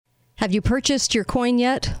Have you purchased your coin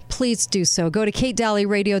yet? Please do so. Go to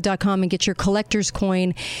KateDalleyRadio.com and get your collector's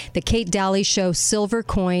coin, the Kate Daly Show silver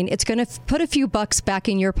coin. It's going to put a few bucks back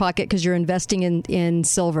in your pocket because you're investing in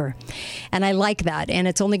silver. And I like that. And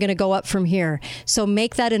it's only going to go up from here. So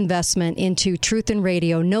make that investment into truth and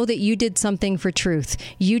radio. Know that you did something for truth.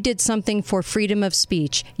 You did something for freedom of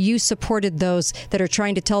speech. You supported those that are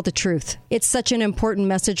trying to tell the truth. It's such an important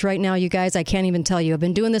message right now, you guys. I can't even tell you. I've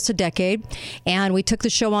been doing this a decade, and we took the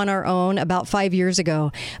show on our own about 5 years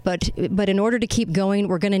ago. But in order to keep going,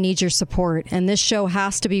 we're going to need your support. And this show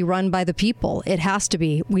has to be run by the people. It has to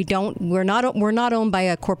be. We're not owned by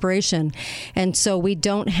a corporation, and so we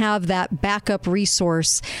don't have that backup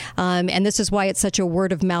resource. And this is why it's such a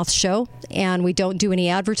word of mouth show. And we don't do any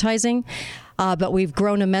advertising. But we've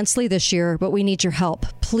grown immensely this year, but we need your help.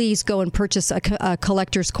 Please go and purchase a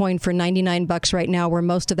collector's coin for $99 right now, where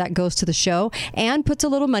most of that goes to the show and puts a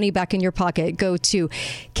little money back in your pocket. Go to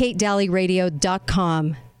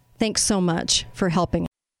KateDalleyRadio.com. Thanks so much for helping.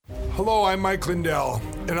 Hello, I'm Mike Lindell,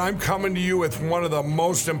 and I'm coming to you with one of the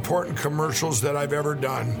most important commercials that I've ever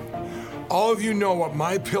done. All of you know what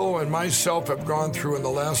MyPillow and myself have gone through in the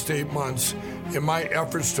last 8 months in my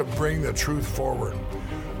efforts to bring the truth forward.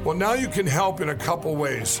 Well, now you can help in a couple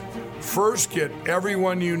ways. First, get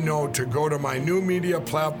everyone you know to go to my new media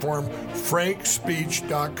platform,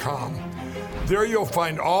 frankspeech.com. There you'll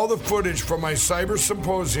find all the footage from my cyber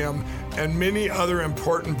symposium and many other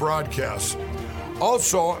important broadcasts.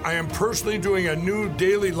 Also, I am personally doing a new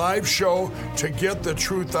daily live show to get the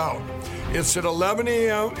truth out. It's at 11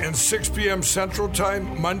 a.m. and 6 p.m. Central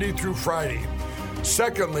Time, Monday through Friday.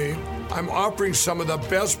 Secondly, I'm offering some of the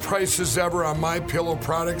best prices ever on MyPillow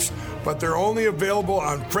products, but they're only available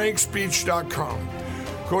on frankspeech.com.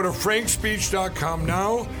 Go to frankspeech.com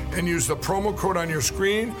now and use the promo code on your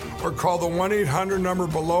screen or call the 1-800 number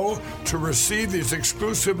below to receive these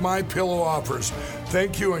exclusive MyPillow offers.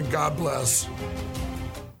 Thank you and God bless.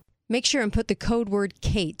 Make sure and put the code word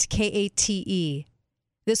KATE, K-A-T-E.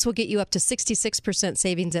 This will get you up to 66%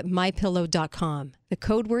 savings at MyPillow.com. The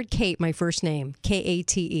code word KATE, my first name,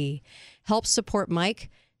 K-A-T-E. Help support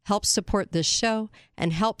Mike, help support this show,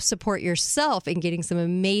 and help support yourself in getting some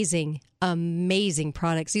amazing, amazing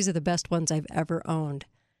products. These are the best ones I've ever owned.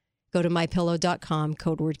 Go to MyPillow.com,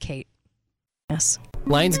 code word KATE. Yes.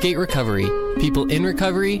 Lionsgate Recovery. People in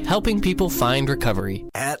recovery, helping people find recovery.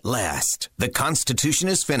 At last, the Constitution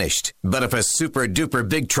is finished. But if a super-duper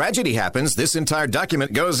big tragedy happens, this entire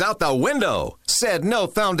document goes out the window. Said no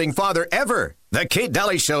founding father ever. The Kate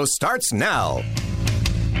Daly Show starts now.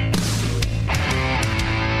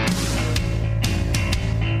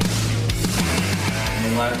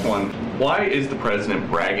 And last one. Why is the president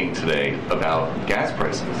bragging today about gas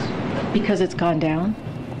prices? Because it's gone down.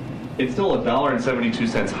 It's still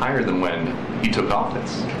 $1.72 higher than when he took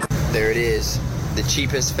office. There it is, the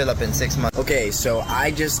cheapest fill-up in 6 months. Okay, so I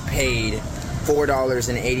just paid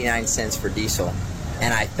 $4.89 for diesel,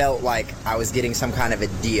 and I felt like I was getting some kind of a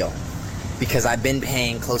deal because I've been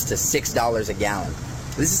paying close to $6 a gallon.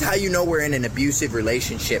 This is how you know we're in an abusive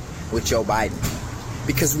relationship with Joe Biden,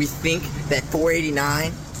 because we think that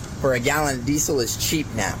 $4.89 for a gallon of diesel is cheap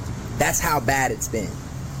now. That's how bad it's been.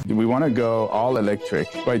 We want to go all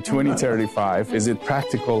electric by 2035. Is it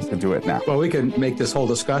practical to do it now? Well, we can make this whole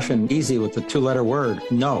discussion easy with the two-letter word,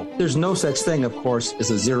 no. There's no such thing, of course, as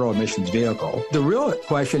a zero-emissions vehicle. The real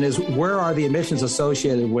question is, where are the emissions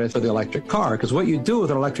associated with the electric car? Because what you do with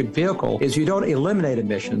an electric vehicle is you don't eliminate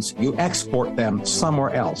emissions, you export them somewhere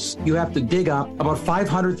else. You have to dig up about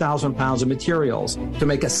 500,000 pounds of materials to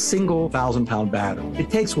make a single 1,000-pound battery. It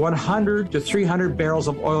takes 100 to 300 barrels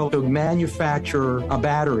of oil to manufacture a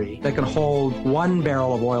battery that can hold 1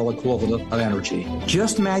 barrel of oil equivalent of energy.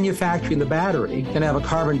 Just manufacturing the battery can have a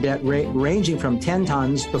carbon debt ranging from 10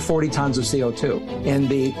 tons to 40 tons of CO2. And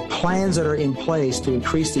the plans that are in place to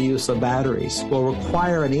increase the use of batteries will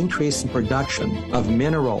require an increase in production of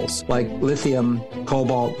minerals like lithium,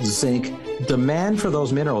 cobalt, zinc. Demand for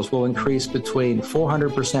those minerals will increase between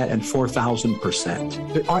 400% and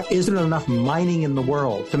 4,000%. There isn't enough mining in the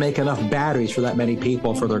world to make enough batteries for that many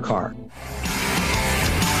people for their car.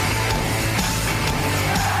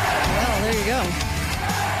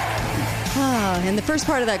 And the first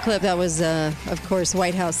part of that clip, that was, of course,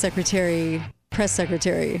 White House press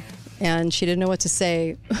secretary, and she didn't know what to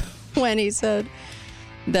say when he said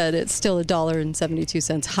that it's still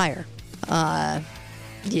 $1.72 higher.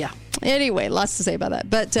 Yeah. Anyway, lots to say about that.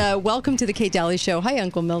 But welcome to the Kate Daly Show. Hi,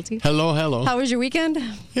 Uncle Milty. Hello, hello. How was your weekend?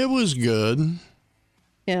 It was good.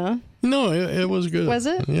 Yeah? No, it was good. Was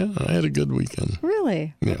it? Yeah, I had a good weekend.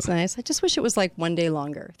 Really? Yeah. That's nice. I just wish it was like 1 day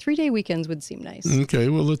longer. 3-day weekends would seem nice. Okay,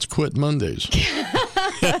 well, let's quit Mondays.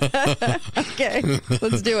 Okay,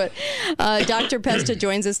 let's do it. Dr. Pesta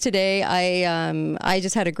joins us today. I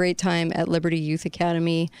just had a great time at Liberty Youth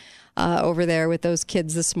Academy over there with those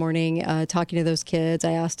kids this morning, talking to those kids.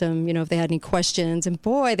 I asked them, if they had any questions, and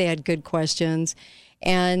boy, they had good questions.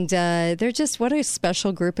 And they're just, what a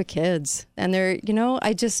special group of kids. And they're,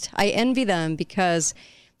 I envy them because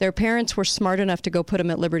their parents were smart enough to go put them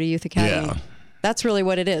at Liberty Youth Academy. Yeah. That's really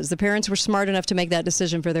what it is. The parents were smart enough to make that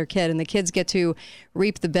decision for their kid, and the kids get to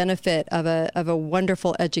reap the benefit of a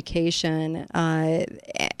wonderful education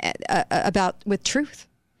with truth.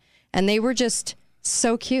 And they were just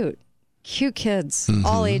so cute kids,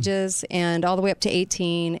 all ages, and all the way up to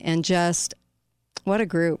 18, and just what a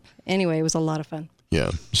group. Anyway, it was a lot of fun.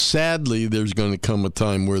 Yeah. Sadly, there's going to come a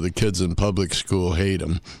time where the kids in public school hate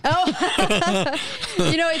them. Oh,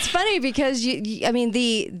 it's funny because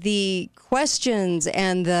the questions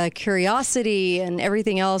and the curiosity and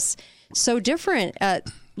everything else so different at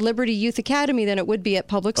Liberty Youth Academy than it would be at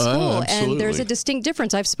public school. And there's a distinct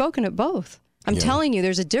difference. I've spoken at both. I'm telling you,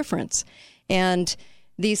 there's a difference. And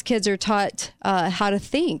these kids are taught how to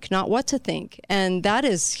think, not what to think. And that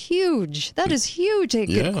is huge. That is huge. They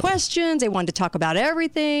get questions. They wanted to talk about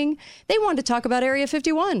everything. They wanted to talk about Area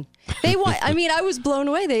 51. I was blown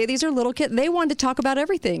away. These are little kids. They wanted to talk about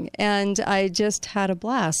everything. And I just had a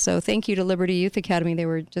blast. So thank you to Liberty Youth Academy. They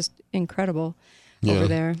were just incredible over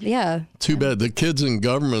there. Yeah. Too bad. The kids in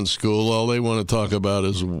government school, all they want to talk about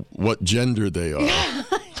is what gender they are.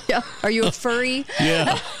 Yeah. Are you a furry?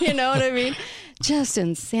 Yeah. You know what I mean? Just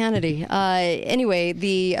insanity. Anyway,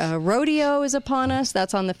 the rodeo is upon us.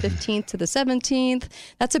 That's on the 15th to the 17th.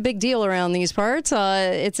 That's a big deal around these parts.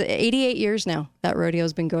 It's 88 years now that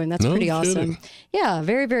rodeo's been going. That's pretty awesome. Yeah,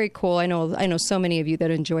 very, very cool. I know so many of you that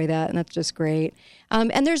enjoy that, and that's just great.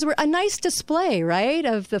 And there's a nice display, right,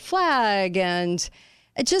 of the flag, and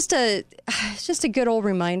just a good old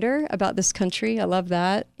reminder about this country. I love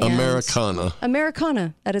that. And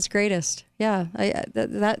Americana at its greatest. Yeah,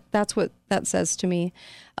 that's what that says to me.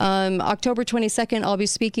 October 22nd, I'll be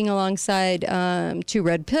speaking alongside Two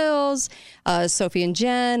Red Pills, Sophie and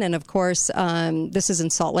Jen, and of course, this is in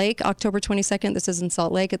Salt Lake. October 22nd, this is in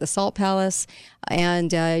Salt Lake at the Salt Palace,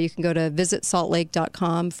 and you can go to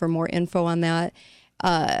visitsaltlake.com for more info on that.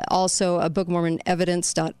 Also,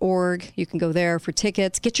 bookmormonevidence.org. You can go there for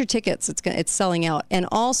tickets. Get your tickets. It's selling out. And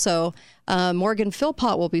also, Morgan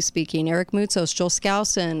Philpott will be speaking. Eric Moutsos, Joel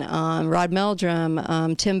Skousen, Rod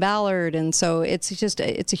Meldrum, Tim Ballard. And so it's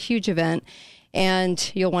a huge event,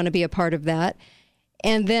 and you'll want to be a part of that.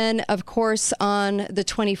 And then, of course, on the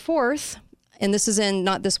 24th, and this is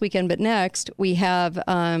not this weekend, but next, we have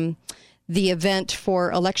the event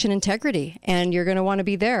for election integrity, and you're going to want to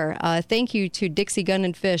be there. Thank you to Dixie Gun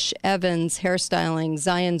and Fish, Evans Hairstyling,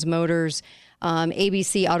 Zion's Motors,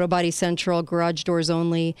 ABC Auto Body Central, Garage Doors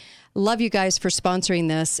Only. Love you guys for sponsoring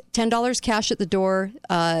this. $10 cash at the door.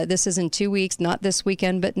 This is in 2 weeks, not this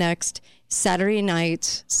weekend, but next. Saturday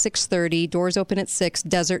night, 6:30. Doors open at 6.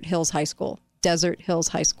 Desert Hills High School.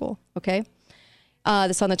 Okay?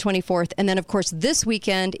 That's on the 24th. And then, of course, this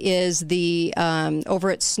weekend is the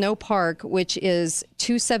over at Snow Park, which is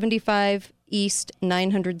 275 East,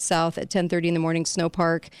 900 South at 10:30 in the morning, Snow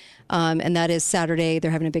Park. And that is Saturday.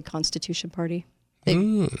 They're having a big Constitution party.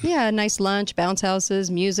 Yeah, nice lunch, bounce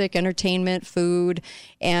houses, music, entertainment, food.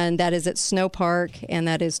 And that is at Snow Park. And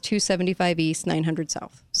that is 275 East, 900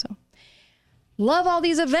 South. So love all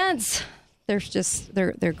these events. They're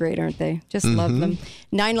great, aren't they? Just love them.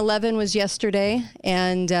 9/11 was yesterday,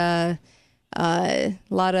 and a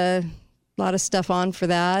lot of stuff on for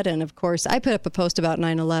that. And of course, I put up a post about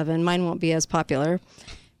 9/11. Mine won't be as popular,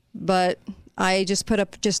 but I just put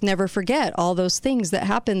up, just never forget all those things that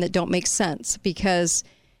happen that don't make sense, because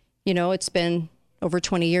it's been over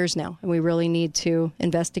 20 years now, and we really need to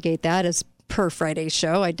investigate that. As per Friday's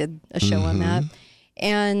show, I did a show on that,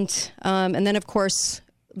 and then of course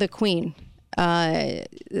the Queen.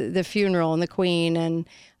 The funeral and the Queen, and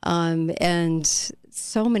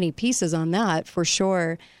so many pieces on that for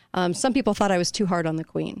sure. Some people thought I was too hard on the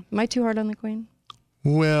Queen. Am I too hard on the Queen?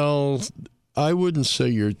 Well, I wouldn't say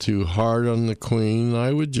you're too hard on the Queen.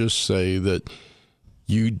 I would just say that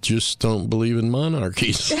you just don't believe in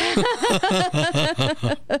monarchies. No,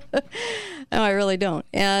 I really don't.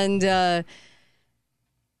 And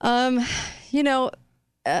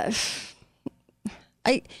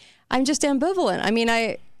I'm just ambivalent. I mean,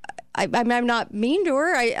 I'm not mean to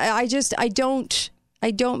her. I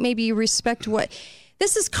don't maybe respect what.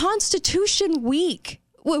 This is Constitution Week.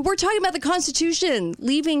 We're talking about the Constitution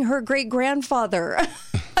leaving her great-grandfather.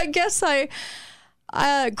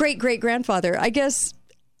 Great-great-grandfather. I guess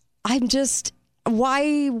I'm just,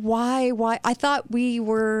 Why? I thought we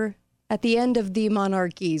were at the end of the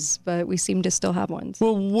monarchies, but we seem to still have one.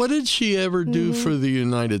 Well, what did she ever do for the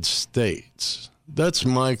United States? That's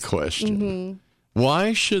my question.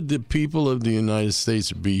 Why should the people of the United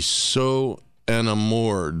States be so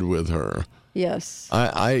enamored with her? Yes.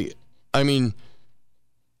 I mean,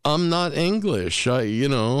 I'm not English.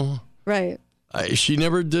 Right. She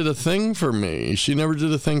never did a thing for me. She never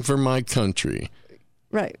did a thing for my country.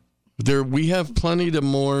 Right. We have plenty to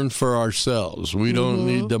mourn for ourselves. We don't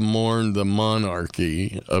need to mourn the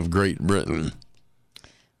monarchy of Great Britain.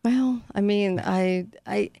 Well, I mean,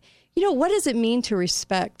 what does it mean to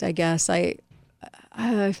respect? I guess I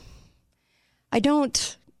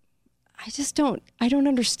don't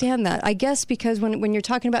understand that. I guess because when you're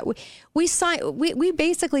talking about we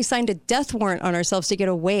basically signed a death warrant on ourselves to get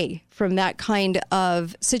away from that kind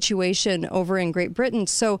of situation over in Great Britain.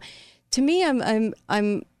 So to me,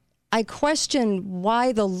 I question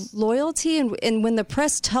why the loyalty, and when the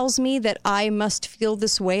press tells me that I must feel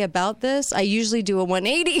this way about this, I usually do a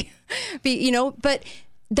 180, but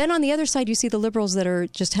then on the other side, you see the liberals that are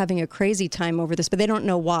just having a crazy time over this, but they don't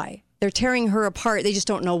know why. They're tearing her apart. They just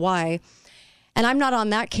don't know why. And I'm not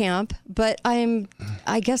on that camp, but I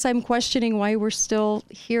guess I'm questioning why we're still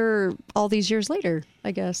here all these years later,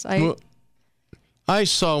 I guess. I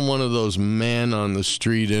saw one of those man on the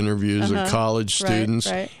street interviews of college students,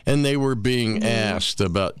 and they were being asked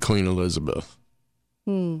about Queen Elizabeth.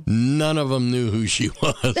 None of them knew who she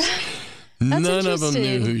was. None of them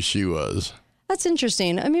knew who she was. That's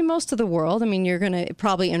interesting. I mean, most of the world, you're going to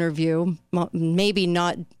probably interview, maybe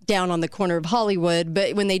not down on the corner of Hollywood,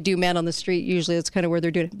 but when they do man on the street, usually that's kind of where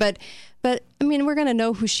they're doing it. But we're going to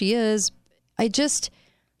know who she is. I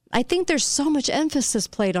think there's so much emphasis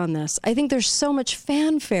played on this. I think there's so much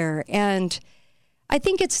fanfare, and I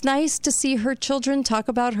think it's nice to see her children talk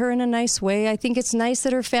about her in a nice way. I think it's nice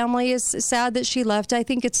that her family is sad that she left. I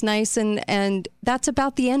think it's nice, and that's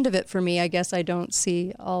about the end of it for me. I guess I don't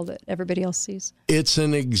see all that everybody else sees. It's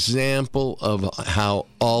an example of how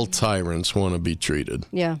all tyrants want to be treated.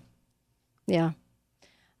 Yeah.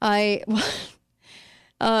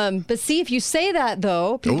 But see, if you say that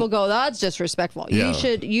though, people go, "That's disrespectful." Yeah.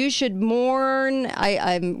 You should mourn.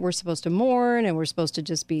 We're supposed to mourn, and we're supposed to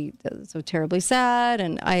just be so terribly sad.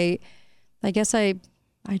 And I guess I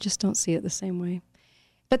just don't see it the same way.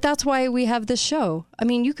 But that's why we have this show.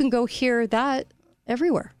 You can go hear that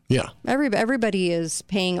everywhere. Yeah. Everybody is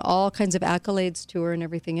paying all kinds of accolades to her and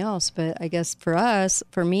everything else. But I guess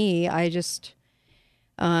for me, I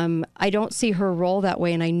don't see her role that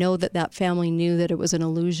way, and I know that family knew that it was an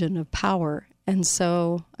illusion of power. And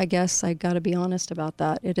so I guess I got to be honest about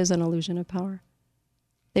that. It is an illusion of power.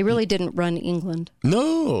 They really didn't run England.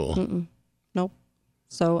 No. Nope.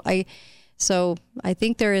 So I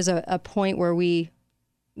think there is a point where we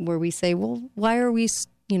say, well, why are we,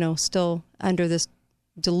 still under this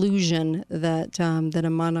delusion that a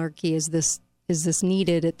monarchy is this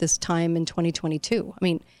needed at this time in 2022?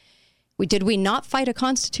 Did we not fight a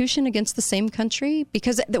constitution against the same country?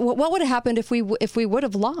 Because what would have happened if we would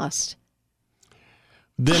have lost?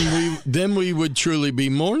 Then we would truly be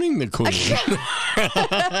mourning the Queen.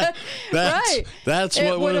 That's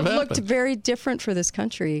what would have looked very different for this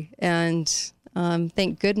country. And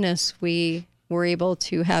thank goodness we were able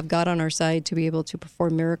to have God on our side to be able to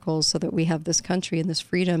perform miracles so that we have this country and this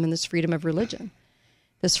freedom of religion,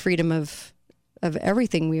 this freedom of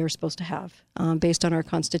everything we are supposed to have based on our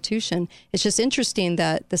Constitution. It's just interesting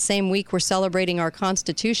that the same week we're celebrating our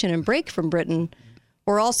Constitution and break from Britain,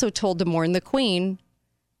 we're also told to mourn the Queen,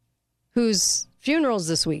 whose funeral's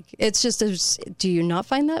this week. It's just, do you not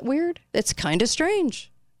find that weird? It's kind of strange.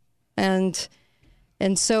 And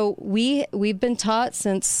so we've been taught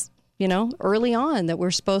since, early on that we're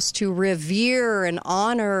supposed to revere and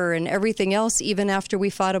honor and everything else, even after we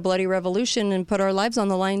fought a bloody revolution and put our lives on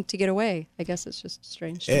the line to get away. I guess it's just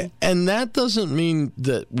strange. And that doesn't mean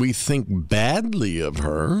that we think badly of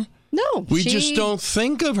her. No. We just don't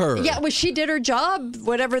think of her. Yeah, well, she did her job,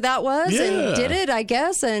 whatever that was, and did it, I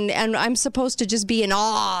guess. And I'm supposed to just be in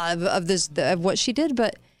awe of what she did,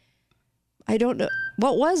 but I don't know.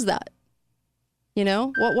 What was that?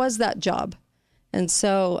 What was that job? And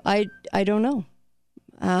so I don't know.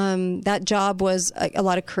 That job was a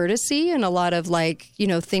lot of courtesy and a lot of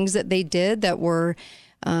things that they did that were,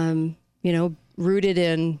 rooted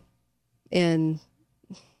in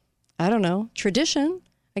I don't know, tradition,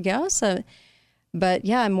 I guess. But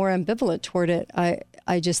yeah, I'm more ambivalent toward it.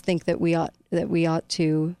 I just think that we ought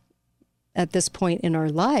to, at this point in our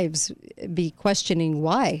lives, be questioning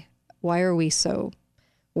why are we so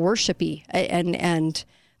worshipy and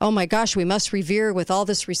oh my gosh, we must revere with all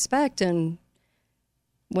this respect. And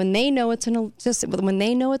when they know it's when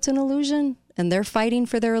they know it's an illusion and they're fighting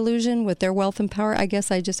for their illusion with their wealth and power, I guess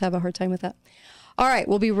I just have a hard time with that. All right,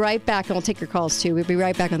 we'll be right back, and we'll take your calls, too. We'll be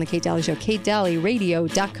right back on The Kate Daly Show,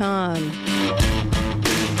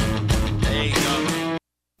 KateDalyRadio.com.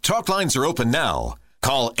 Talk lines are open now.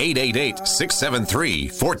 Call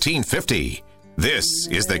 888-673-1450. This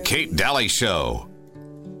is The Kate Daly Show.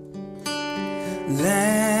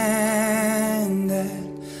 Land that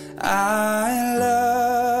I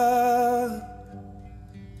love,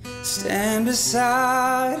 stand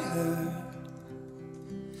beside her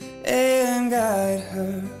and guide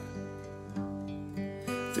her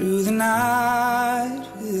through the night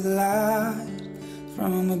with light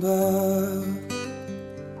from above.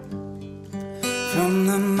 From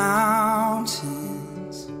the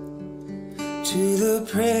mountains to the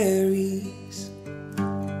prairies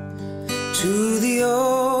to the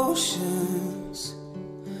oceans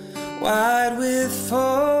wide with foam.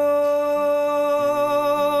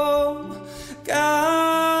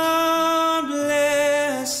 God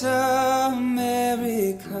bless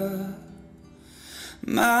America,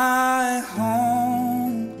 my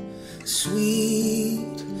home,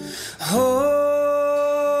 sweet home.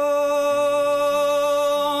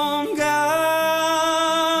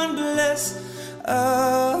 God bless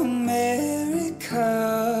America,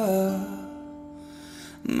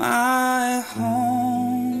 my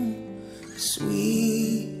home,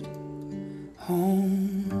 sweet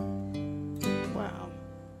home. Wow.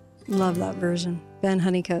 Love that version. Ben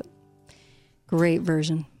Honeycutt. Great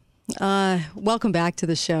version. Welcome back to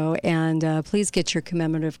the show, and please get your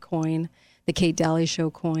commemorative coin, the Kate Daly Show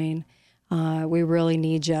coin. We really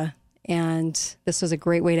need you, and this was a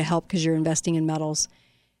great way to help because you're investing in metals,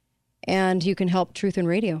 and you can help Truth in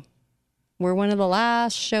Radio. We're one of the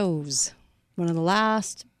last shows, one of the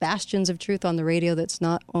last bastions of truth on the radio that's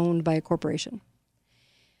not owned by a corporation.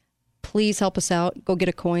 Please help us out. Go get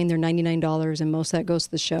a coin. They're $99, and most of that goes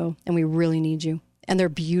to the show, and we really need you. And they're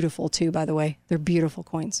beautiful, too, by the way. They're beautiful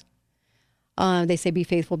coins. They say be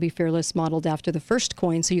faithful, be fearless, modeled after the first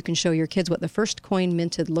coin, so you can show your kids what the first coin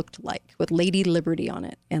minted looked like, with Lady Liberty on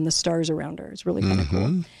it and the stars around her. It's really kind of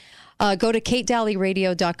cool. Go to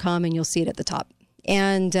KateDalyRadio.com, and you'll see it at the top.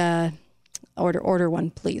 And order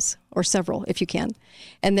one, please, or several if you can.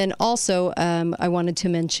 And then also, I wanted to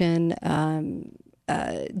mention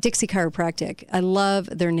Dixie Chiropractic. I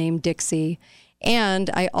love their name, Dixie. And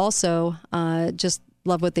I also just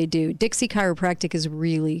love what they do. Dixie Chiropractic is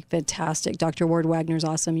really fantastic. Dr. Ward Wagner's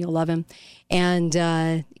awesome. You'll love him. And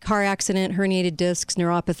car accident, herniated discs,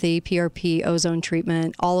 neuropathy, PRP, ozone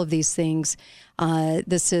treatment, all of these things.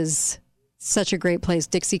 This is such a great place.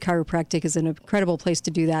 Dixie Chiropractic is an incredible place to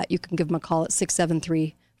do that. You can give them a call at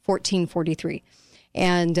 673-1443.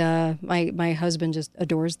 And my husband just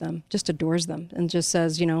adores them, and just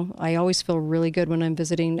says, you know, I always feel really good when I'm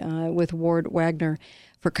visiting with Ward Wagner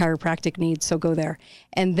for chiropractic needs, so go there.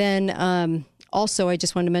 And then also, I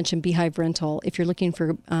just wanted to mention Beehive Rental. If you're looking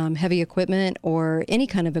for heavy equipment or any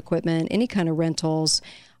kind of equipment, any kind of rentals,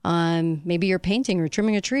 maybe you're painting or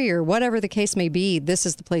trimming a tree or whatever the case may be, this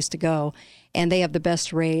is the place to go. And they have the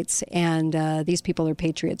best rates, and these people are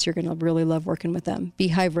patriots. You're going to really love working with them.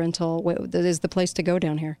 Beehive Rental is the place to go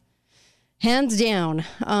down here. Hands down.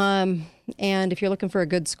 And if you're looking for a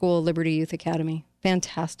good school, Liberty Youth Academy.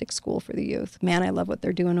 Fantastic school for the youth. Man, I love what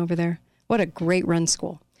they're doing over there. What a great run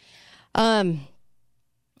school.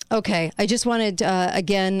 Okay, I just wanted,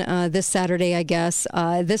 again, this Saturday, I guess.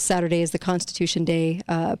 This Saturday is the Constitution Day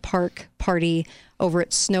Park Party over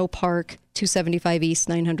at Snow Park, 275 East,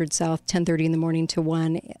 900 South, 10:30 in the morning to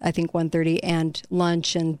 1, I think 1:30, and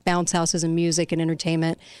lunch and bounce houses and music and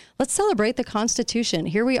entertainment. Let's celebrate the Constitution.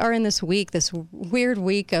 Here we are in this week, this weird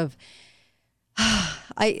week of,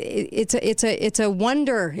 it's a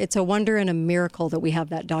wonder. It's a wonder and a miracle that we have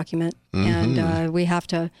that document, and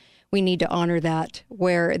we need to honor that.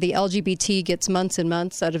 Where the LGBT gets months and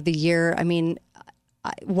months out of the year. I mean,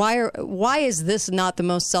 why is this not the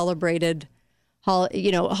most celebrated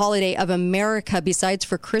holiday of America besides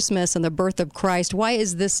for Christmas and the birth of Christ? Why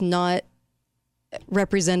is this not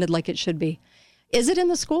represented like it should be? Is it in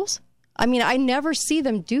the schools? I mean, I never see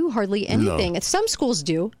them do hardly anything. No. Some schools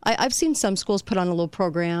do. I've seen some schools put on a little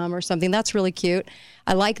program or something. That's really cute.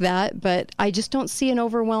 I like that, but I just don't see an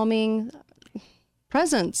overwhelming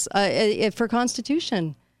presence for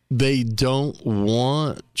Constitution. They don't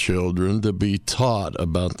want children to be taught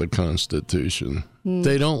about the Constitution.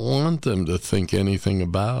 They don't want them to think anything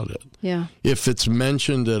about it. Yeah. If it's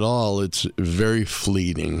mentioned at all, it's very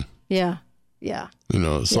fleeting. Yeah. Yeah. You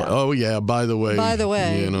know, it's like, oh, yeah, by the way.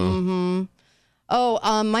 You know.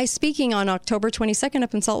 My speaking on October 22nd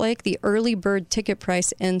up in Salt Lake, the early bird ticket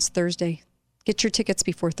price ends Thursday. Get your tickets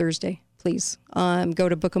before Thursday, please. Go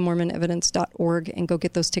to bookofmormonevidence.org and go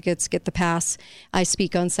get those tickets, get the pass. I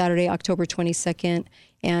speak on Saturday, October 22nd,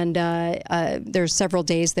 and there's several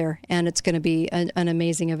days there, and it's going to be an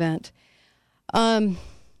amazing event.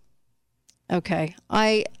 Okay.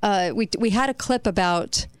 We had a clip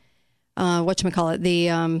about, whatchamacallit,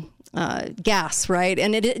 the gas, right?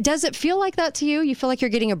 And does it feel like that to you? You feel like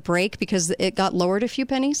you're getting a break because it got lowered a few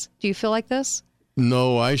pennies? Do you feel like this?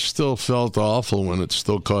 No, I still felt awful when it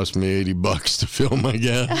still cost me $80 to fill my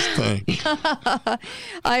gas tank.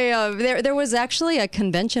 There was actually a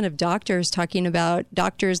convention of doctors talking about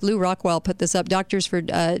doctors. Lou Rockwell put this up. Doctors for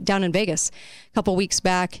down in Vegas a couple weeks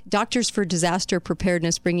back. Doctors for Disaster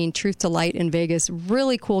Preparedness, bringing truth to light in Vegas.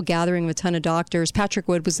 Really cool gathering with a ton of doctors. Patrick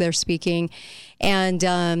Wood was there speaking, and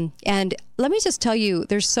let me just tell you,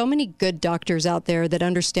 there's so many good doctors out there that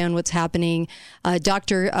understand what's happening.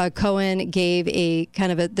 Dr. Cohen gave a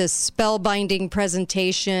kind of this spellbinding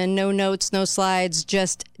presentation, no notes, no slides,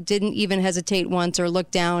 just didn't even hesitate once or look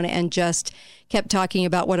down and just kept talking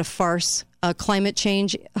about what a farce climate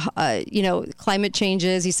change, climate change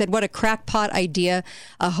is. He said, what a crackpot idea,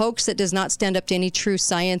 a hoax that does not stand up to any true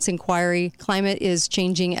science inquiry. Climate is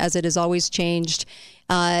changing as it has always changed.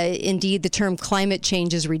 Indeed, the term climate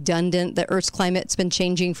change is redundant. The Earth's climate's been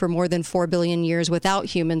changing for more than 4 billion years without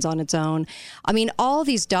humans on its own. I mean, all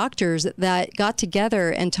these doctors that got together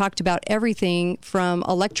and talked about everything from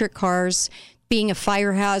electric cars being a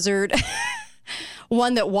fire hazard,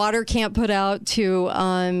 one that water can't put out, to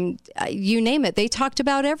you name it. They talked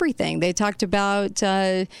about everything. They talked about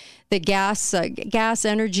the gas,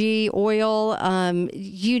 energy, oil,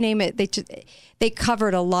 you name it. They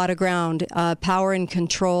covered a lot of ground, power and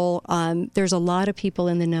control. There's a lot of people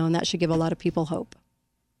in the know, and that should give a lot of people hope.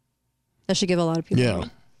 That should give a lot of people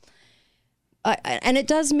hope. And it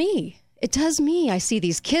does me. It does me. I see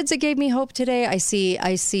these kids that gave me hope today. I see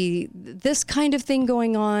this kind of thing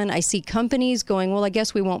going on. I see companies going, well, I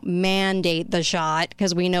guess we won't mandate the shot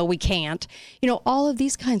because we know we can't. You know, all of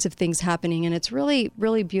these kinds of things happening, and it's really,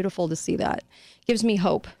 really beautiful to see that. Gives me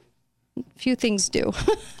hope. Few things do.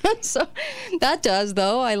 So that does,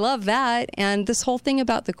 though. I love that. And this whole thing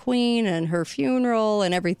about the Queen and her funeral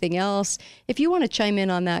and everything else. If you want to chime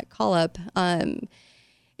in on that, call up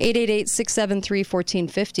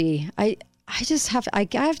 888-673-1450. I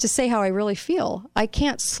have to say how I really feel. I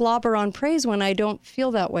can't slobber on praise when I don't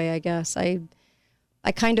feel that way, I guess. I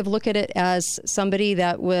kind of look at it as somebody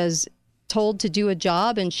that was told to do a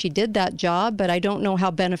job, and she did that job, but I don't know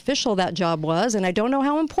how beneficial that job was, and I don't know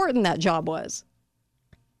how important that job was.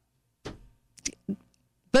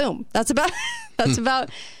 Boom. That's about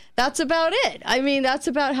it. I mean, that's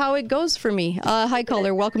about how it goes for me. Hi,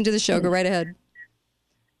 caller. Welcome to the show. Go right ahead.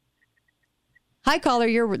 Hi, caller.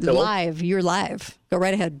 You're live. You're live. Go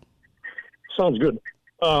right ahead. Sounds good.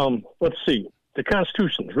 Let's see. The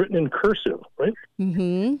Constitution's written in cursive, right?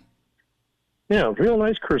 Mm-hmm. Yeah, real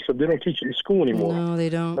nice cursive. They don't teach it in school anymore. No, they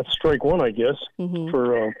don't. That's strike one, I guess,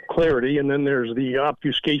 for clarity. And then there's the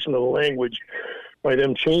obfuscation of the language by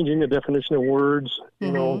them changing the definition of words.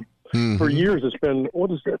 You know, for years it's been,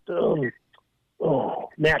 what is that?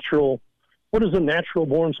 Natural. What is a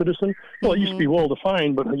natural-born citizen? Well, it used to be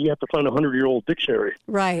well-defined, but you have to find a 100-year-old dictionary.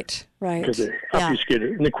 Right. Because they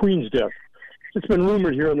obfuscated it. And the Queen's death. It's been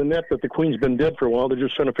rumored here on the net that the Queen's been dead for a while. They're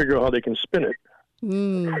just trying to figure out how they can spin it.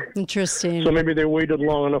 Interesting. So maybe they waited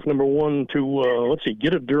long enough, number one, to,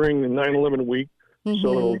 get it during the 9/11 week, so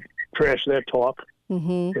it'll trash that talk,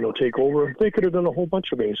 take over. They could have done a whole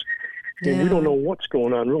bunch of things. And we don't know what's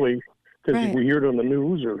going on, really, because we hear it on the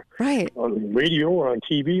news or on radio or on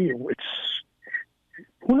TV.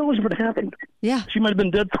 Who knows if it happened? Yeah. She might have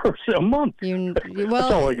been dead for a month. Well,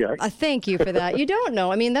 that's all I got. Thank you for that. You don't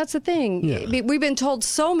know. I mean, that's the thing. Yeah. We've been told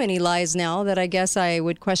so many lies now that I guess I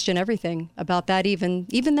would question everything about that, even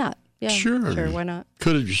that. Yeah, sure. Why not?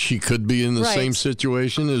 She could be in the same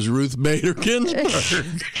situation as Ruth Bader Ginsburg.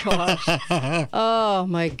 Gosh. Oh,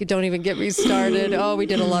 my. Don't even get me started. Oh, we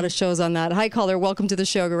did a lot of shows on that. Hi, caller. Welcome to the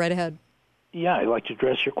show. Go right ahead. Yeah, I'd like to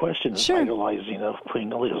address your question. Sure. Idolizing of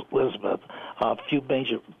Queen Elizabeth. A few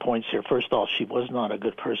major points here. First off, she was not a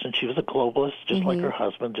good person. She was a globalist, just like her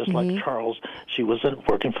husband, just like Charles. She wasn't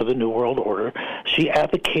working for the New World Order. She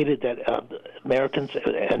advocated that Americans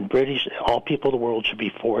and British, all people of the world, should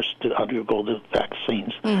be forced to undergo the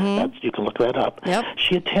vaccines. You can look that up. Yep.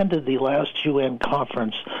 She attended the last UN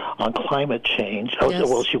conference on climate change. Yes.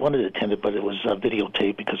 Well, she wanted to attend it, but it was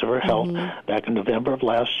videotaped because of her health back in November of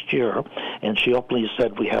last year. And she openly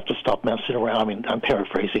said, we have to stop messing around. I mean, I'm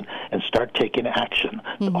paraphrasing, and start taking action.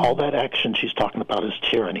 All that action she's talking about is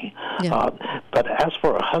tyranny. Yeah. But as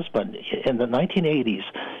for her husband, in the 1980s,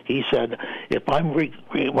 he said,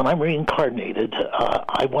 when I'm reincarnated,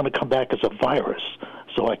 I want to come back as a virus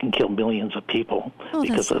so I can kill millions of people,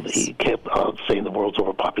 because he kept saying the world's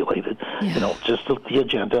overpopulated. Yeah. You know, just the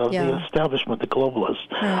agenda of the establishment, the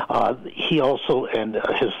globalists. Right. He also and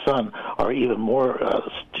his son are even more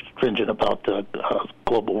stringent about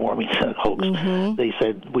global warming hoax. They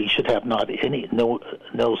said we should have no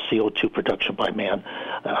CO2 production by man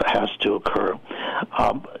has to occur.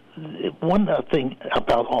 One thing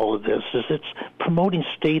about all of this is it's promoting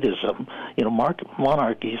statism. You know,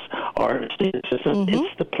 monarchies are statists.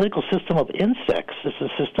 It's the political system of insects. It's the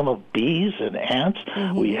system of bees and ants.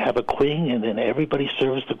 We have a queen, and then everybody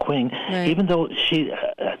serves the queen. Right. Even though she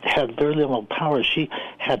had very little power, she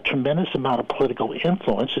had tremendous amount of political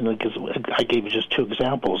influence. And I gave you just two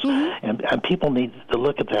examples, and people need to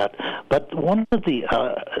look at that. But one of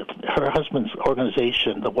her husband's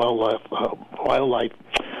organization, the Wildlife.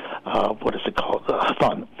 What is it called?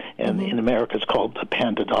 Fund. And in America it's called the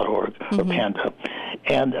panda.org or Panda.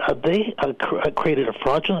 And they created a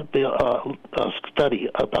fraudulent study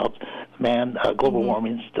about global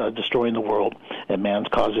warming destroying the world, and man's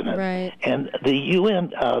causing it. Right. And the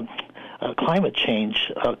UN climate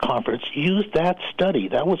change conference used that study.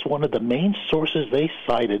 That was one of the main sources they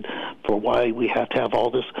cited for why we have to have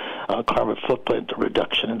all this carbon footprint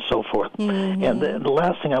reduction and so forth. And the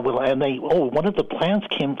last thing one of the plans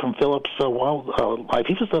came from Phillips Wildlife.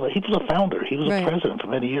 He was a founder. He was a president for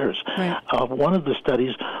many years. Right. One of the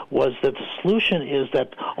studies was that the solution is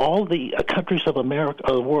that all the countries of the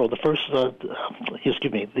world, the first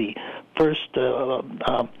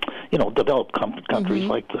developed countries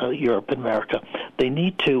like Europe and America, they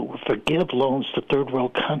need to forgive loans to third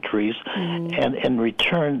world countries, and in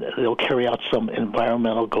return they'll carry out some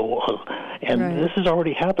environmental goal. This is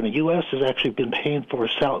already happening. The U.S. has actually been paying for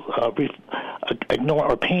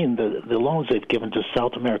paying the loans they've given to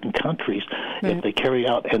South American countries if they carry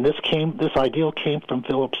out. And this ideal came from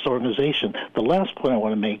Phillips' organization. The last point I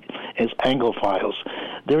want to make is Anglophiles.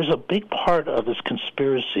 There's a big part of this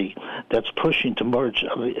conspiracy that's pushing to merge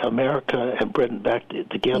America and Britain back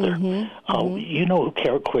together. You know who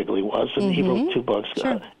Carroll Quigley was, and he wrote two books.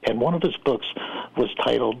 And one of his books was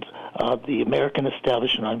titled The American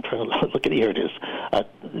Establishment. I'm trying to look at here. It is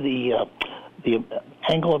the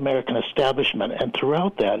Anglo-American establishment, and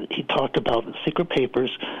throughout that he talked about the secret papers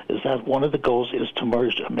is that one of the goals is to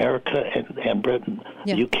merge America and Britain,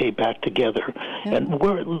 the UK back together. And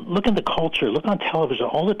look at the culture, look on television,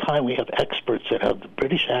 all the time we have experts that have the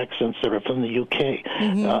British accents that are from the UK,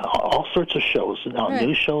 all sorts of shows,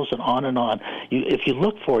 news shows and on and on. If you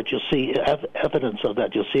look for it, you'll see evidence of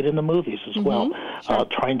that. You'll see it in the movies as well,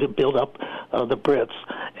 trying to build up the Brits.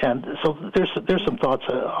 And so there's some thoughts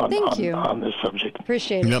on this subject.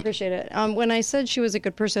 Appreciate it. When I said she was a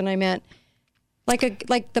good person, I meant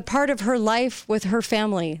like the part of her life with her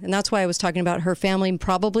family, and that's why I was talking about her family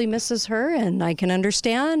probably misses her, and I can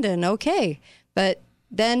understand, and okay. But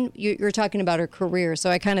then you're talking about her career, so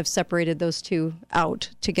I kind of separated those two out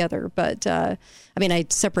together. But I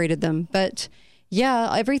separated them. But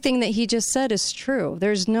yeah, everything that he just said is true.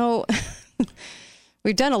 There's no.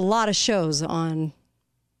 We've done a lot of shows on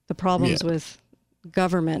the problems with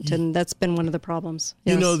government, and that's been one of the problems.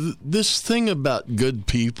 Yes. You know, this thing about good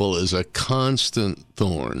people is a constant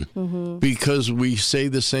thorn because we say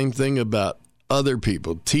the same thing about other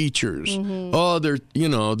people, teachers. Oh, they're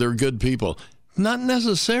good people. Not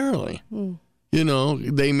necessarily. You know,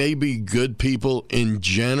 they may be good people in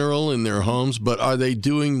general in their homes, but are they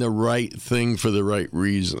doing the right thing for the right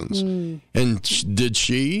reasons? And did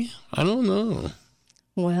she? I don't know.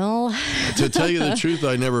 Well, to tell you the truth,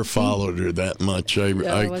 I never followed her that much. I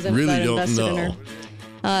really don't know.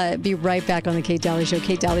 Be right back on the Kate Daly Show,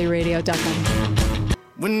 KateDalyRadio.com.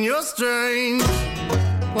 When you're strange.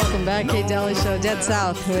 Welcome back, Kate Daly Show, Dead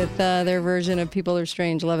South with their version of People Are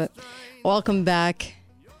Strange. Love it. Welcome back,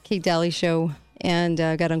 Kate Daly Show, and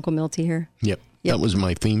got Uncle Milty here. Yep. That was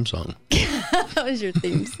my theme song. That was your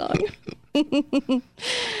theme song.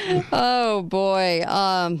 Oh, boy.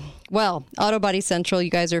 Well, Auto Body Central, you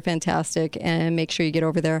guys are fantastic, and make sure you get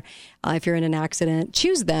over there. If you're in an accident,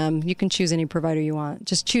 choose them. You can choose any provider you want.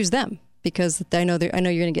 Just choose them, because I know you're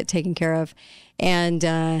going to get taken care of, and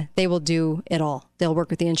they will do it all. They'll work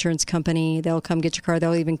with the insurance company. They'll come get your car.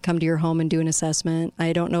 They'll even come to your home and do an assessment.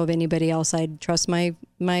 I don't know of anybody else I'd trust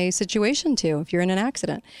my situation to if you're in an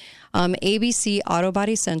accident. ABC Auto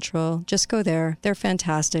Body Central. Just go there. They're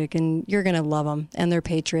fantastic, and you're going to love them. And they're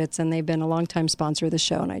patriots, and they've been a longtime sponsor of the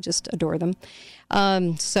show, and I just adore them.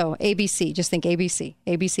 So ABC, just think ABC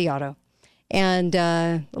Auto. And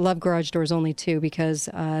love Garage Doors Only, too, because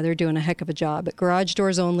they're doing a heck of a job. But Garage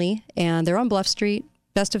Doors Only, and they're on Bluff Street,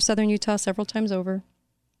 best of Southern Utah, several times over.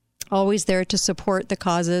 Always there to support the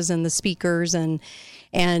causes and the speakers, and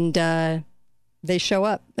they show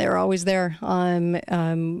up. They're always there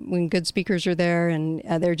when good speakers are there, and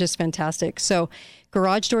they're just fantastic. So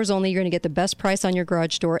Garage Doors Only, you're going to get the best price on your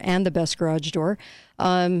garage door and the best garage door.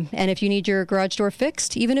 And if you need your garage door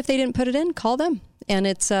fixed, even if they didn't put it in, call them. And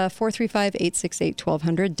it's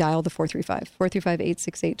 435-868-1200. Dial the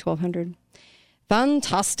 435-868-1200.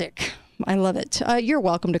 Fantastic. I love it. You're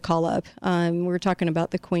welcome to call up. We were talking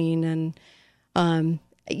about the Queen, and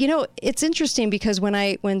it's interesting because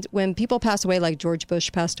when people pass away, like George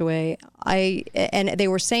Bush passed away, and they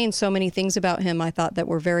were saying so many things about him I thought that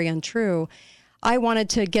were very untrue. I wanted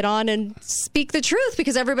to get on and speak the truth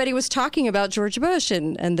because everybody was talking about George Bush,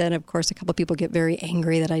 and then of course a couple of people get very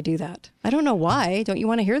angry that I do that. I don't know why. Don't you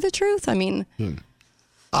want to hear the truth? I mean. Anyway.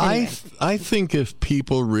 I think if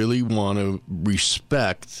people really want to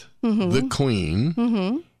respect the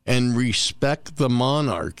Queen and respect the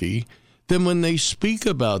monarchy, then when they speak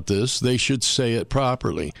about this, they should say it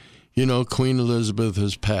properly. Queen Elizabeth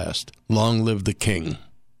has passed. Long live the king.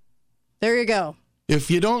 There you go. If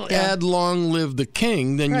you don't add long live the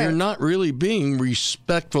king, then you're not really being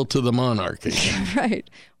respectful to the monarchy. Right.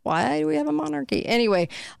 Why do we have a monarchy? Anyway,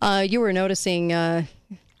 you were noticing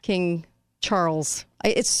King Charles.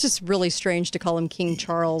 It's just really strange to call him King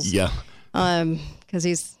Charles. Yeah.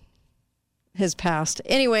 Because his past.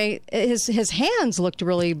 Anyway, his hands looked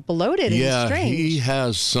really bloated and strange. Yeah, he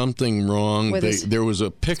has something wrong. There was a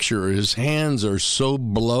picture. His hands are so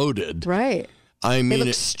bloated. Right. I mean, they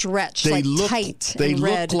look stretched, tight They and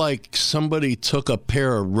red. look like somebody took a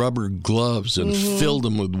pair of rubber gloves and filled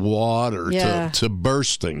them with water to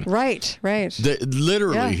bursting. Right.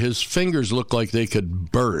 Literally, his fingers look like they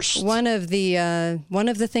could burst. One of the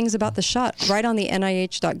things about the shot, right on the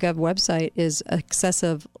NIH.gov website, is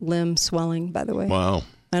excessive limb swelling, by the way. Wow.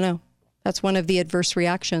 I know. That's one of the adverse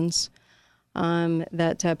reactions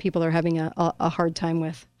that people are having a hard time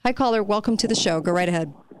with. Hi, caller. Welcome to the show. Go right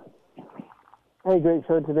ahead. Hey, great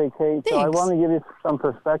show today, Kate. Thanks. So I want to give you some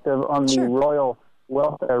perspective on the royal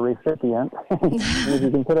welfare recipient. If you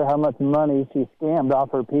consider how much money she scammed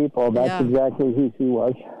off her people, that's exactly who she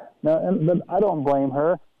was. But I don't blame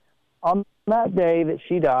her. On that day that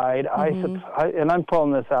she died, and I'm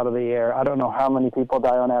pulling this out of the air, I don't know how many people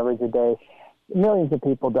die on average a day. Millions of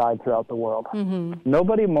people died throughout the world.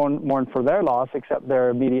 Nobody mourned for their loss except their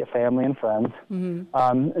immediate family and friends.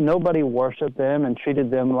 Nobody worshipped them and treated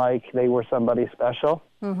them like they were somebody special.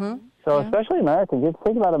 So especially Americans, you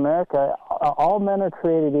think about America, all men are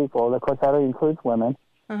created equal. Of course, that includes women.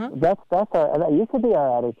 That used to be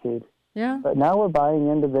our attitude. Yeah. But now we're buying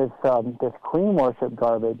into this queen worship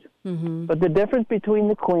garbage. But the difference between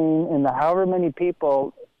the queen and however many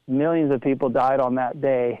people, millions of people died on that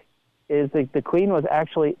day, is that the Queen was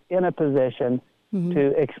actually in a position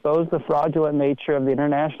to expose the fraudulent nature of the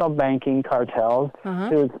international banking cartels,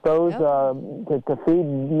 to expose, to feed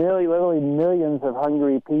literally millions of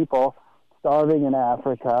hungry people starving in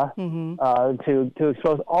Africa, to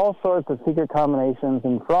expose all sorts of secret combinations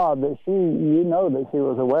and fraud that she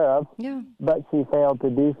was aware of, but she failed to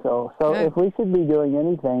do so. So if we should be doing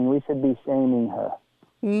anything, we should be shaming her.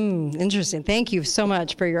 Interesting. Thank you so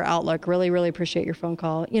much for your outlook. Really, really appreciate your phone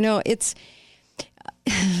call. It's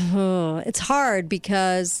hard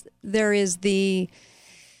because there is the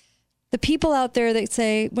people out there that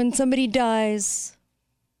say when somebody dies,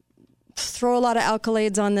 throw a lot of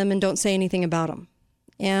accolades on them and don't say anything about them.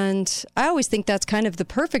 And I always think that's kind of the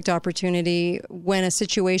perfect opportunity when a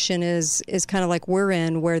situation is kind of like we're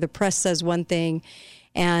in, where the press says one thing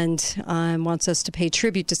and wants us to pay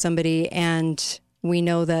tribute to somebody, and we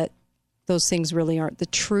know that those things really aren't the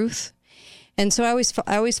truth. And so I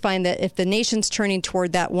always find that if the nation's turning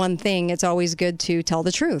toward that one thing, it's always good to tell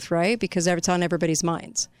the truth, right? Because it's on everybody's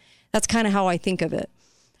minds. That's kind of how I think of it.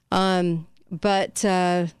 But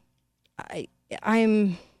I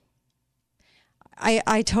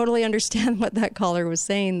totally understand what that caller was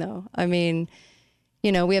saying, though. I mean,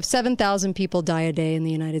 we have 7,000 people die a day in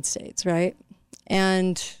the United States, right?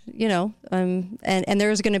 And, and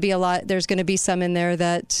there's going to be there's going to be some in there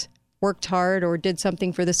that worked hard or did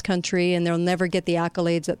something for this country, and they'll never get the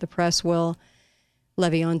accolades that the press will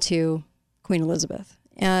levy onto Queen Elizabeth.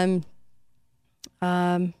 And,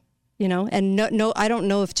 and no, I don't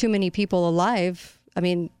know if too many people alive, I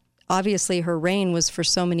mean, obviously her reign was for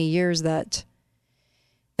so many years that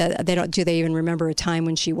do they even remember a time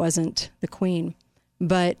when she wasn't the queen?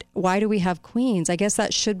 But why do we have queens? I guess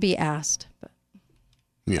that should be asked. But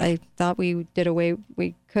yeah. I thought we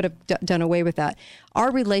could have done away with that.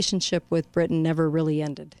 Our relationship with Britain never really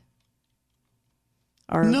ended.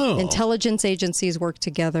 Our intelligence agencies work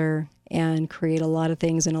together and create a lot of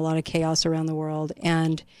things and a lot of chaos around the world.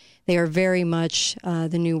 And they are very much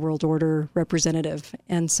the New World Order representative.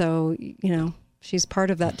 And so, she's part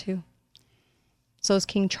of that too. So is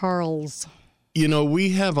King Charles. We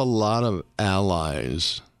have a lot of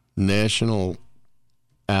allies, national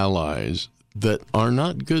allies, that are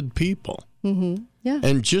not good people. Mm-hmm. Yeah.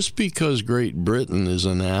 And just because Great Britain is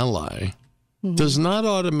an ally does not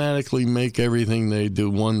automatically make everything they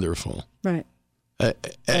do wonderful. Right.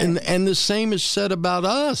 And the same is said about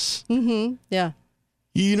us. Mm-hmm. Yeah.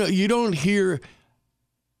 You don't hear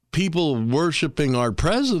people worshiping our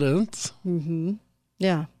president. Mm-hmm.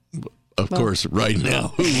 Yeah. Of course, right now,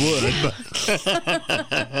 who would?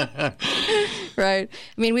 Right.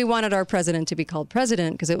 I mean, we wanted our president to be called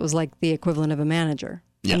president because it was like the equivalent of a manager.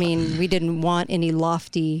 Yeah. I mean, we didn't want any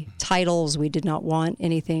lofty titles. We did not want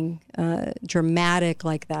anything dramatic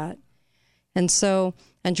like that. And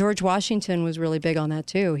George Washington was really big on that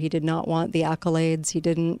too. He did not want the accolades.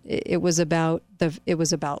 It was about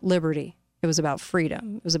liberty. It was about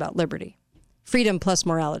freedom. It was about liberty. Freedom plus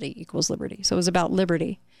morality equals liberty. So it was about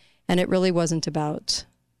liberty. And it really wasn't about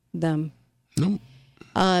them. No.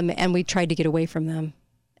 And we tried to get away from them.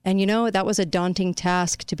 And, that was a daunting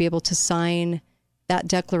task to be able to sign that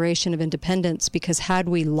Declaration of Independence, because had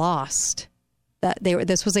we lost,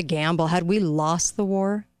 this was a gamble. Had we lost the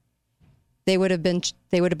war, they would have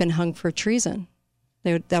been hung for treason.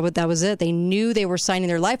 That was it. They knew they were signing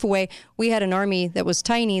their life away. We had an army that was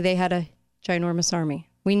tiny. They had a ginormous army.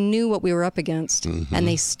 We knew what we were up against, and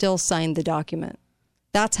they still signed the document.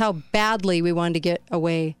 That's how badly we wanted to get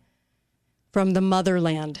away from the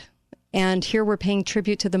motherland. And here we're paying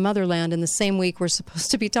tribute to the motherland in the same week we're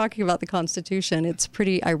supposed to be talking about the Constitution. It's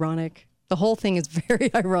pretty ironic. The whole thing is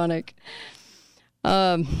very ironic.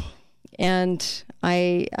 And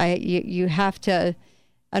you have to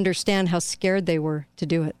understand how scared they were to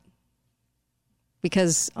do it.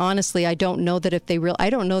 Because honestly, I don't know they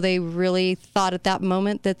really thought at that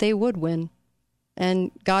moment that they would win.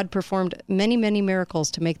 And God performed many, many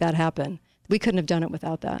miracles to make that happen. We couldn't have done it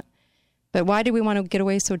without that. But why did we want to get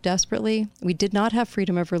away so desperately? We did not have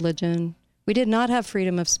freedom of religion. We did not have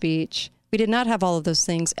freedom of speech. We did not have all of those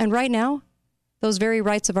things. And right now, those very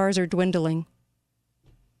rights of ours are dwindling.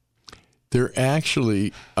 They're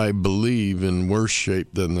actually, I believe, in worse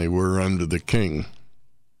shape than they were under the king.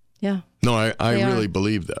 Yeah. No, I really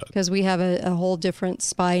believe that. Because we have a whole different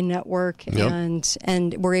spy network,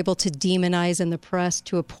 and we're able to demonize in the press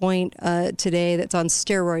to a point today that's on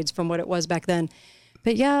steroids from what it was back then.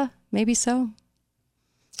 But yeah, maybe so.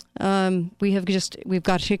 We've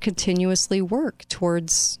got to continuously work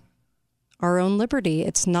towards our own liberty.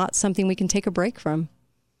 It's not something we can take a break from.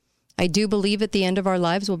 I do believe at the end of our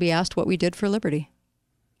lives we'll be asked what we did for liberty.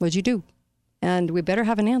 What'd you do? And we better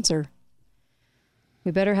have an answer.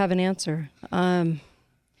 When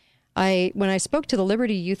I spoke to the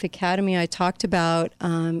Liberty Youth Academy, I talked about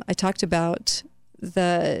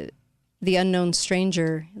the unknown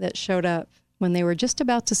stranger that showed up when they were just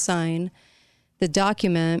about to sign the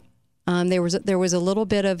document. There was a little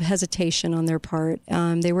bit of hesitation on their part.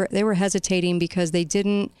 They were hesitating because they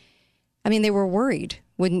were worried.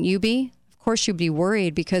 Wouldn't you be? Of course you'd be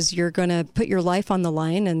worried, because you're going to put your life on the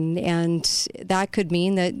line, and that could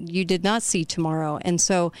mean that you did not see tomorrow. And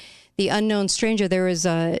so the unknown stranger,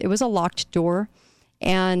 it was a locked door,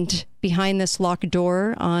 and behind this locked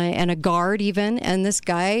door and a guard even, and this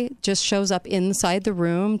guy just shows up inside the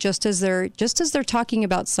room just as they're talking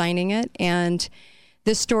about signing it. And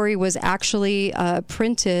this story was actually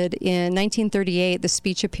printed in 1938. The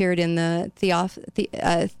speech appeared in the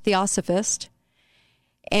Theosophist,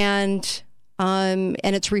 and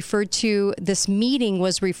it's referred to. This meeting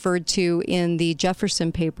was referred to in the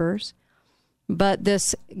Jefferson Papers. But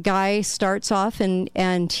this guy starts off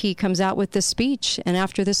and he comes out with this speech. And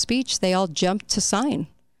after this speech, they all jumped to sign.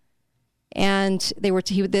 And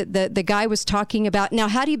the guy was talking about, now,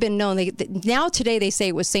 had he been known, now today they say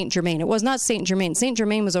it was Saint Germain. It was not Saint Germain. Saint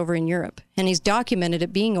Germain was over in Europe, and he's documented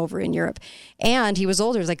it being over in Europe. And he was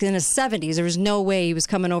older, it was like in his 70s. There was no way he was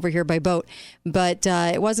coming over here by boat. But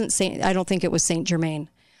it wasn't I don't think it was Saint Germain.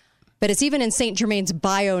 But it's even in Saint Germain's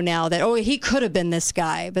bio now that, he could have been this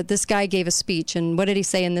guy. But this guy gave a speech. And what did he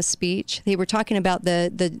say in this speech? They were talking about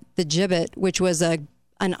the gibbet, which was an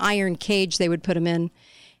iron cage they would put him in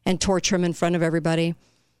and torture him in front of everybody.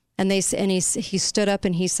 And he stood up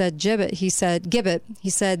and he said, Gibbet, he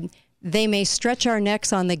said, they may stretch our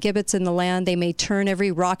necks on the gibbets in the land. They may turn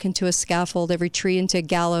every rock into a scaffold, every tree into a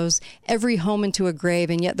gallows, every home into a grave,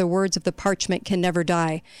 and yet the words of the parchment can never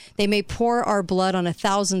die. They may pour our blood on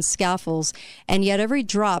 1,000 scaffolds, and yet every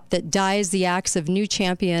drop that dyes the axe of new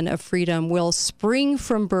champion of freedom will spring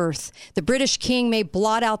from birth. The British king may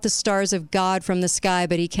blot out the stars of God from the sky,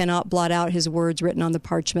 but he cannot blot out his words written on the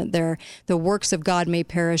parchment there. The works of God may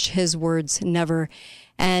perish, his words never.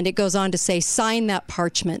 And it goes on to say, sign that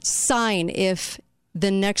parchment. Sign if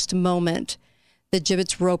the next moment the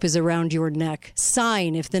gibbet's rope is around your neck.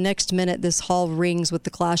 Sign if the next minute this hall rings with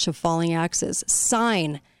the clash of falling axes.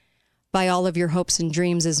 Sign by all of your hopes and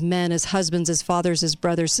dreams as men, as husbands, as fathers, as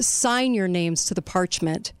brothers. Sign your names to the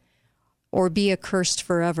parchment or be accursed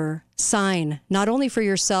forever. Sign, not only for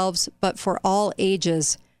yourselves, but for all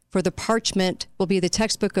ages, for the parchment will be the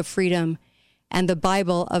textbook of freedom and the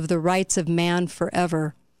Bible of the rights of man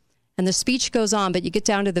forever. And the speech goes on, but you get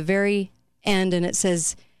down to the very end and it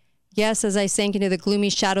says, yes, as I sank into the gloomy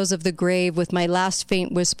shadows of the grave, with my last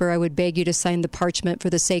faint whisper, I would beg you to sign the parchment for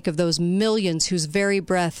the sake of those millions whose very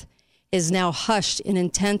breath is now hushed in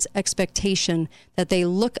intense expectation that they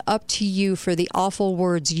look up to you for the awful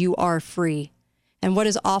words, you are free. And what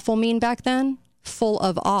does awful mean back then? Full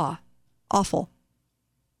of awe. Awful.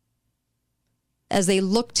 As they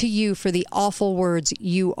look to you for the awful words,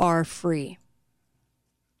 you are free.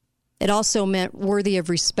 It also meant worthy of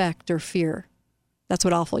respect or fear. That's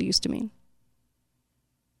what awful used to mean.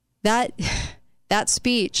 That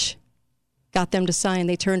speech got them to sign.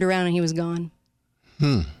 They turned around and he was gone.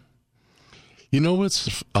 You know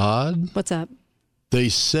what's odd? What's up? They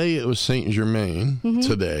say it was Saint Germain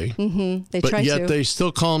today, but yet they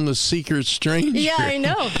still call him the secret stranger. Yeah, I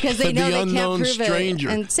know, because they know they can't prove stranger.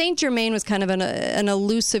 it. And Saint Germain was kind of an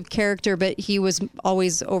elusive character, but he was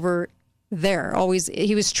always over there.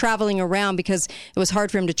 He was traveling around because it was hard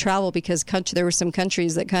for him to travel because there were some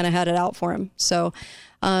countries that kind of had it out for him. So,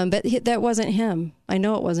 but that wasn't him. I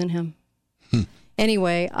know it wasn't him.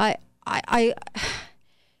 Anyway,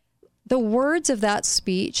 the words of that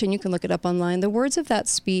speech, and you can look it up online, the words of that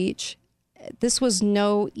speech, this was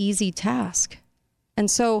no easy task.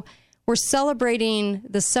 And so we're celebrating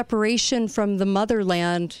the separation from the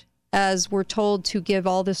motherland as we're told to give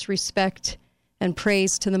all this respect and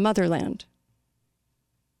praise to the motherland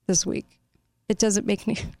this week. It doesn't make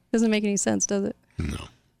any sense, does it?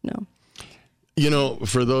 No. You know,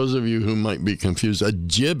 for those of you who might be confused, a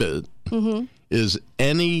gibbet is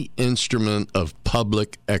any instrument of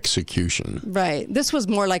public execution. Right. This was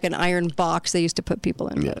more like an iron box they used to put people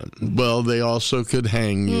in. Yeah. Well, they also could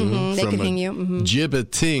hang you. They could hang you.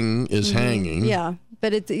 Gibbeting is hanging. Yeah.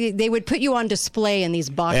 But they would put you on display in these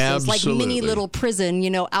boxes, Absolutely. like mini little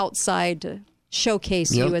prison, outside to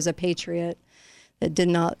showcase you as a patriot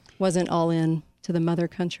that wasn't all in to the mother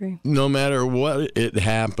country. No matter what it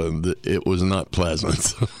happened, it was not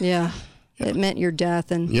pleasant. Yeah. It meant your death,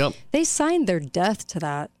 and they signed their death to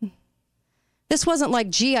that. This wasn't like,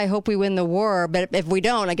 gee, I hope we win the war, but if we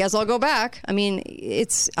don't, I guess I'll go back. I mean,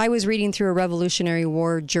 I was reading through a Revolutionary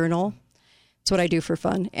War journal. It's what I do for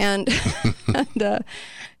fun. And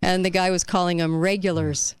and the guy was calling them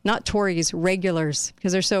regulars, not Tories, regulars,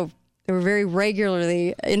 because they were very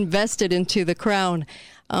regularly invested into the crown.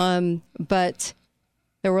 But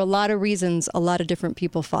there were a lot of reasons a lot of different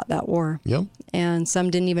people fought that war. Yep. And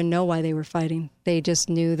some didn't even know why they were fighting. They just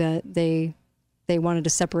knew that they wanted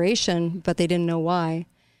a separation, but they didn't know why.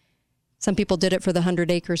 Some people did it for the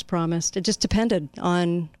 100 acres promised. It just depended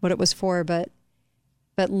on what it was for. But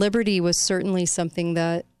liberty was certainly something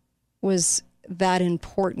that was that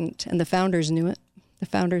important. And the founders knew it.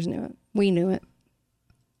 We knew it.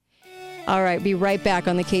 All right, be right back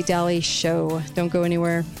on the Kate Daly Show. Don't go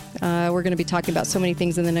anywhere. We're going to be talking about so many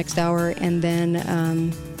things in the next hour, and then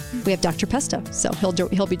we have Dr. Pesto, so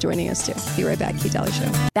he'll be joining us too. Be right back, Kate Daly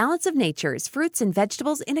Show. Balance of Nature's fruits and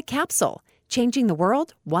vegetables in a capsule, changing the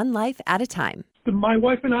world one life at a time. My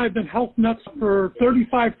wife and I have been health nuts for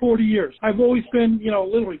 35, 40 years. I've always been,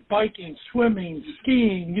 literally biking, swimming,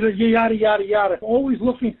 skiing, yada, yada, yada. Always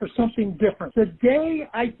looking for something different. The day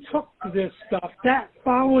I took this stuff, that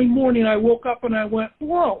following morning I woke up and I went,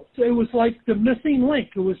 whoa. It was like the missing link.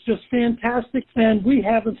 It was just fantastic, and we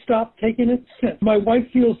haven't stopped taking it since. My wife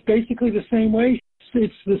feels basically the same way.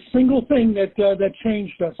 It's the single thing that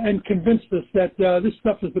changed us and convinced us that this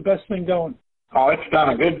stuff is the best thing going. Oh, it's done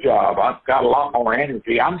a good job. I've got a lot more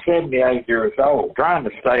energy. I'm 78 years old, trying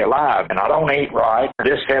to stay alive, and I don't eat right.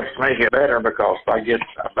 This helps me get better because I get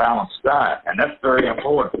a balanced diet, and that's very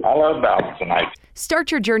important. I love Balance of Nature.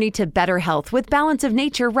 Start your journey to better health with Balance of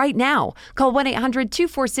Nature right now. Call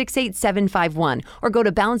 1-800-246-8751 or go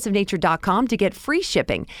to balanceofnature.com to get free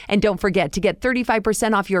shipping. And don't forget to get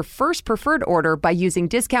 35% off your first preferred order by using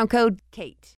discount code KATE.